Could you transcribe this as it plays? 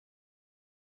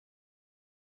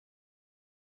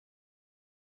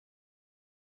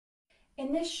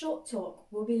In this short talk,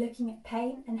 we'll be looking at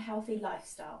pain and healthy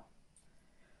lifestyle.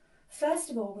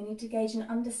 First of all, we need to gauge an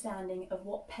understanding of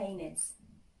what pain is.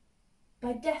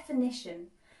 By definition,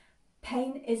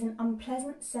 pain is an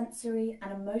unpleasant sensory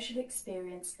and emotional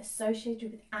experience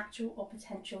associated with actual or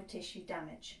potential tissue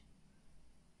damage.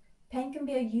 Pain can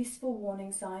be a useful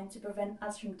warning sign to prevent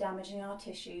us from damaging our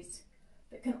tissues,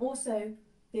 but can also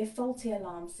be a faulty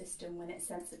alarm system when it's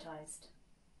sensitised.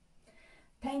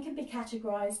 Pain can be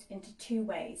categorised into two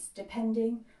ways,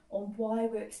 depending on why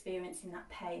we're experiencing that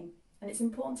pain, and it's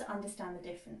important to understand the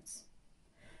difference.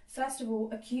 First of all,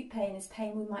 acute pain is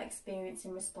pain we might experience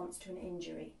in response to an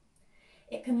injury.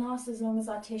 It can last as long as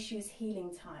our tissue's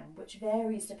healing time, which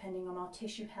varies depending on our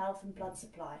tissue health and blood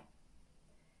supply.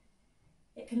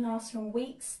 It can last from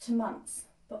weeks to months,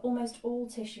 but almost all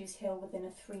tissues heal within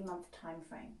a 3-month time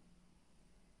frame.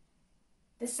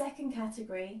 The second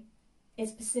category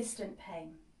is persistent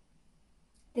pain.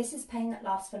 This is pain that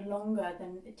lasts for longer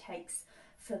than it takes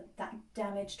for that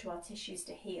damage to our tissues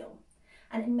to heal,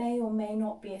 and it may or may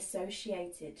not be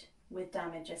associated with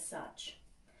damage as such.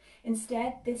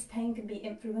 Instead, this pain can be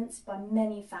influenced by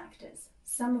many factors,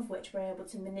 some of which we're able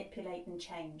to manipulate and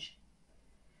change.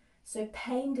 So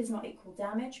pain does not equal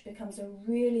damage becomes a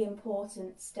really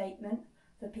important statement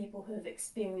for people who have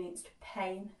experienced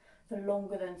pain for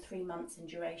longer than 3 months in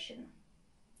duration.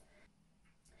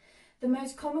 The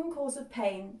most common cause of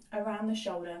pain around the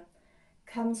shoulder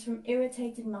comes from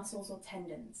irritated muscles or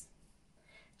tendons.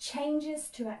 Changes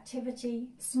to activity,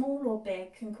 small or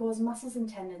big, can cause muscles and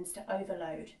tendons to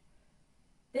overload.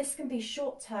 This can be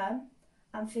short-term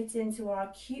and fit into our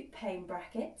acute pain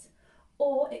bracket,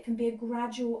 or it can be a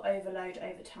gradual overload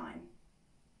over time.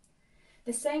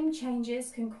 The same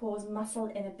changes can cause muscle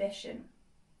inhibition,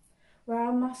 where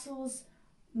our muscles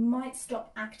might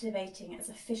stop activating as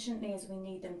efficiently as we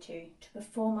need them to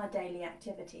perform our daily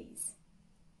activities.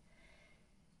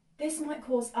 This might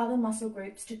cause other muscle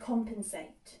groups to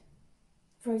compensate,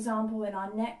 for example in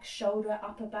our neck, shoulder,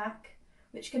 upper back,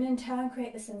 which can in turn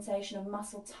create the sensation of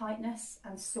muscle tightness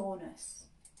and soreness.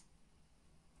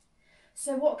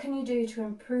 So what can you do to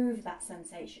improve that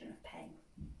sensation of pain?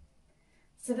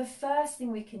 So the first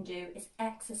thing we can do is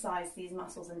exercise these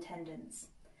muscles and tendons.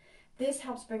 This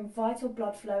helps bring vital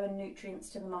blood flow and nutrients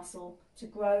to the muscle to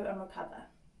grow and recover.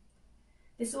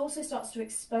 This also starts to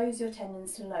expose your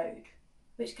tendons to load,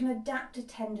 which can adapt to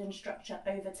tendon structure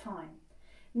over time,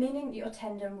 meaning that your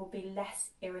tendon will be less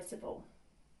irritable.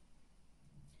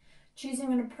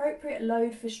 Choosing an appropriate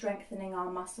load for strengthening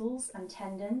our muscles and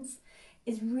tendons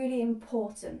is really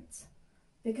important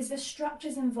because the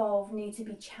structures involved need to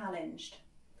be challenged,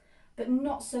 but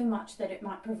not so much that it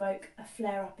might provoke a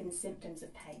flare-up in symptoms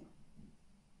of pain.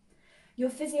 Your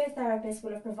physiotherapist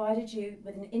will have provided you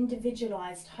with an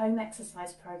individualised home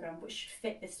exercise programme which should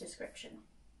fit this description.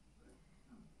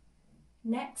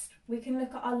 Next, we can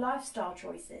look at our lifestyle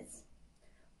choices.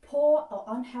 Poor or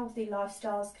unhealthy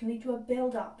lifestyles can lead to a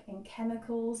build-up in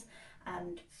chemicals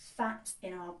and fat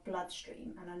in our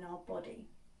bloodstream and in our body.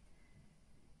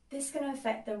 This can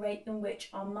affect the rate in which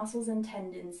our muscles and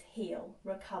tendons heal,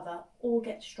 recover, or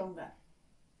get stronger.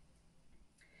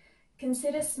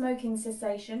 Consider smoking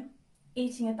cessation,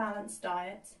 eating a balanced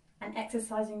diet, and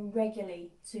exercising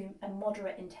regularly to a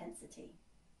moderate intensity.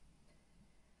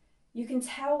 You can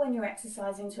tell when you're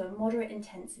exercising to a moderate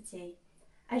intensity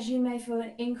as you may feel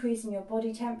an increase in your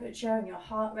body temperature and your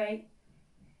heart rate.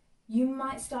 You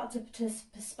might start to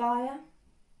perspire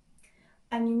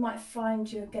and you might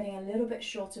find you're getting a little bit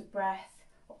short of breath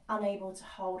or unable to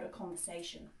hold a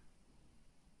conversation.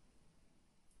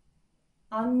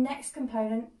 Our next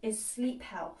component is sleep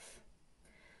health.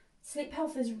 Sleep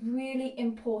health is really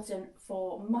important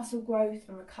for muscle growth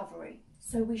and recovery,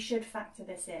 so we should factor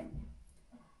this in.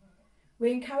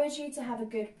 We encourage you to have a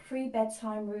good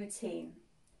pre-bedtime routine.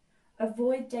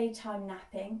 Avoid daytime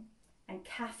napping and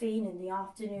caffeine in the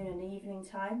afternoon and evening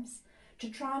times to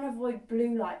try and avoid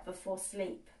blue light before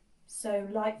sleep, so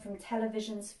light from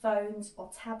televisions, phones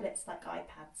or tablets like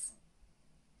iPads.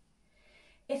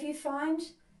 If you find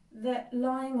that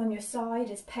lying on your side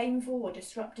is painful or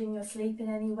disrupting your sleep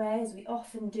in any way, as we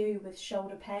often do with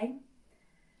shoulder pain,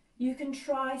 you can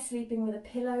try sleeping with a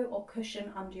pillow or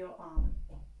cushion under your arm.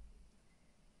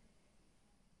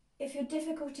 If your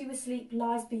difficulty with sleep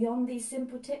lies beyond these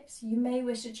simple tips, you may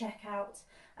wish to check out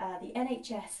the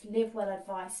NHS Live Well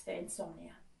advice for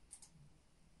insomnia.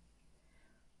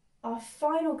 Our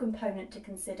final component to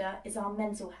consider is our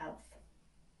mental health.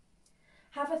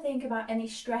 Have a think about any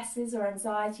stresses or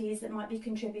anxieties that might be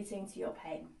contributing to your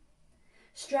pain.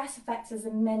 Stress affects us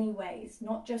in many ways,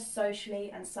 not just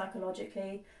socially and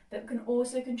psychologically, but can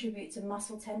also contribute to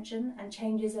muscle tension and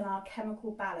changes in our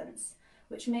chemical balance,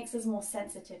 which makes us more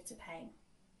sensitive to pain.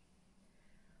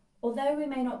 Although we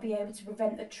may not be able to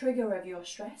prevent the trigger of your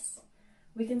stress,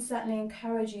 we can certainly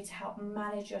encourage you to help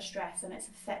manage your stress and its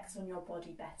effects on your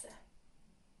body better.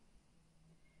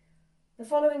 The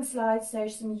following slides show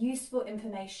some useful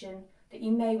information that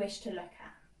you may wish to look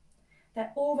at.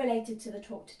 They're all related to the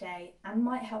talk today and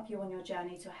might help you on your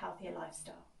journey to a healthier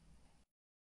lifestyle.